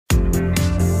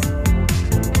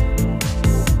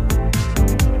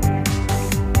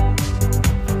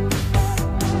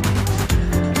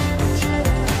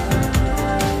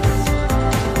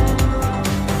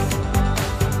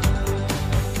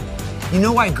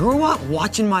I grew up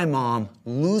watching my mom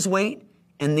lose weight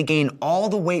and then gain all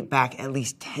the weight back at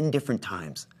least 10 different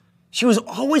times. She was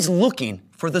always looking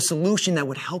for the solution that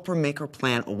would help her make her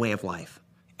plan a way of life.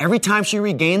 Every time she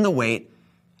regained the weight,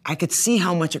 I could see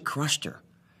how much it crushed her,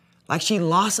 like she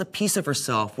lost a piece of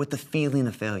herself with the feeling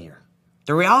of failure.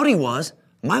 The reality was,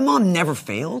 my mom never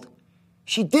failed.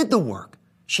 She did the work.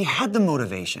 She had the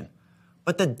motivation.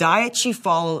 But the diet she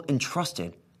followed and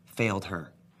trusted failed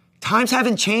her. Times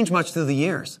haven't changed much through the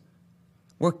years.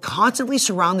 We're constantly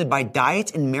surrounded by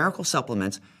diets and miracle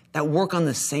supplements that work on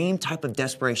the same type of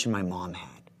desperation my mom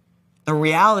had. The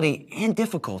reality and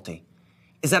difficulty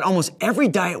is that almost every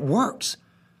diet works,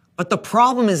 but the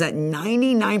problem is that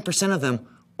 99% of them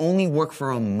only work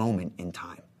for a moment in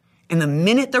time. And the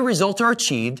minute the results are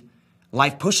achieved,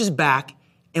 life pushes back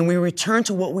and we return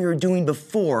to what we were doing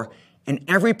before, and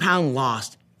every pound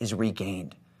lost is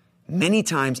regained, many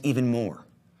times even more.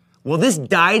 Well, this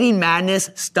dieting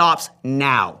madness stops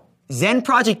now. Zen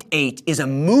Project 8 is a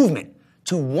movement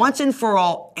to once and for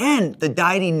all end the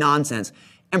dieting nonsense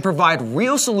and provide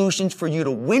real solutions for you to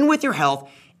win with your health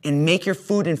and make your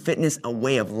food and fitness a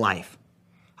way of life.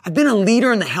 I've been a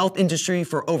leader in the health industry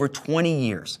for over 20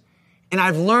 years, and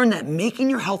I've learned that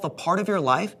making your health a part of your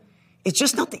life is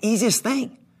just not the easiest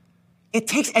thing. It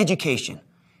takes education,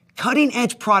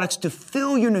 cutting-edge products to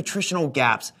fill your nutritional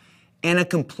gaps, and a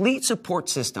complete support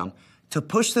system to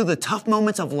push through the tough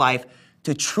moments of life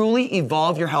to truly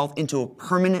evolve your health into a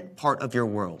permanent part of your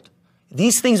world.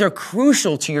 These things are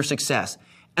crucial to your success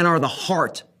and are the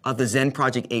heart of the Zen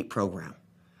Project 8 program.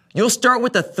 You'll start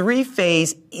with a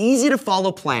 3-phase,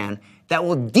 easy-to-follow plan that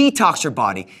will detox your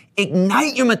body,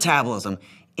 ignite your metabolism,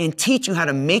 and teach you how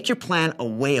to make your plan a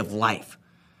way of life.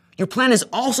 Your plan is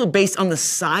also based on the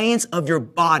science of your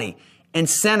body and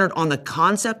centered on the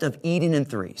concept of eating in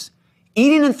threes.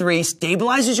 Eating in threes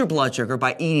stabilizes your blood sugar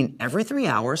by eating every 3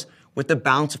 hours with a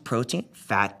balance of protein,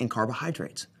 fat, and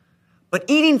carbohydrates. But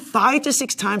eating 5 to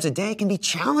 6 times a day can be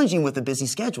challenging with a busy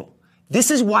schedule.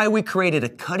 This is why we created a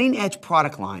cutting-edge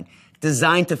product line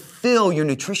designed to fill your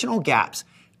nutritional gaps,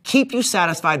 keep you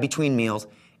satisfied between meals,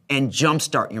 and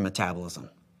jumpstart your metabolism.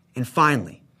 And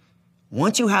finally,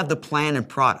 once you have the plan and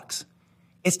products,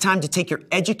 it's time to take your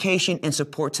education and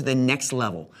support to the next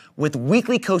level with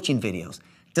weekly coaching videos,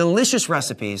 delicious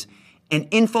recipes, and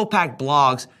info-packed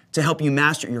blogs to help you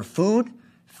master your food,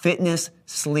 fitness,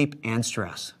 sleep, and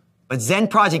stress. But Zen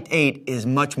Project 8 is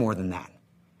much more than that.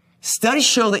 Studies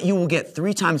show that you will get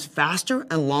 3 times faster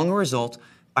and longer results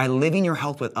by living your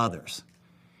health with others.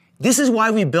 This is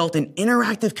why we built an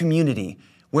interactive community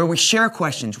where we share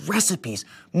questions, recipes,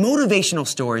 motivational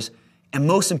stories, and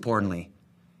most importantly,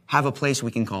 have a place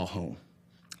we can call home.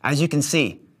 As you can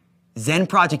see, Zen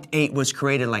Project 8 was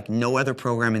created like no other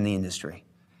program in the industry.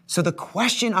 So the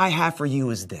question I have for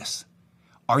you is this: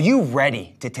 are you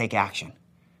ready to take action?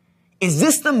 Is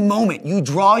this the moment you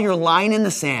draw your line in the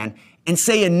sand and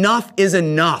say enough is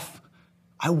enough?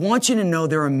 I want you to know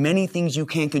there are many things you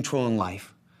can't control in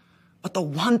life, but the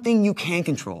one thing you can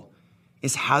control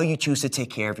is how you choose to take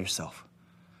care of yourself.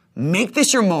 Make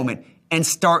this your moment and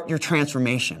start your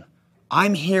transformation.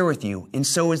 I'm here with you, and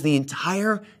so is the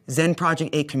entire Zen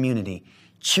Project 8 community,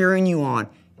 cheering you on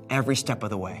every step of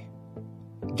the way.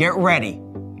 Get ready.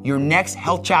 Your next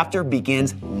health chapter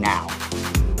begins now.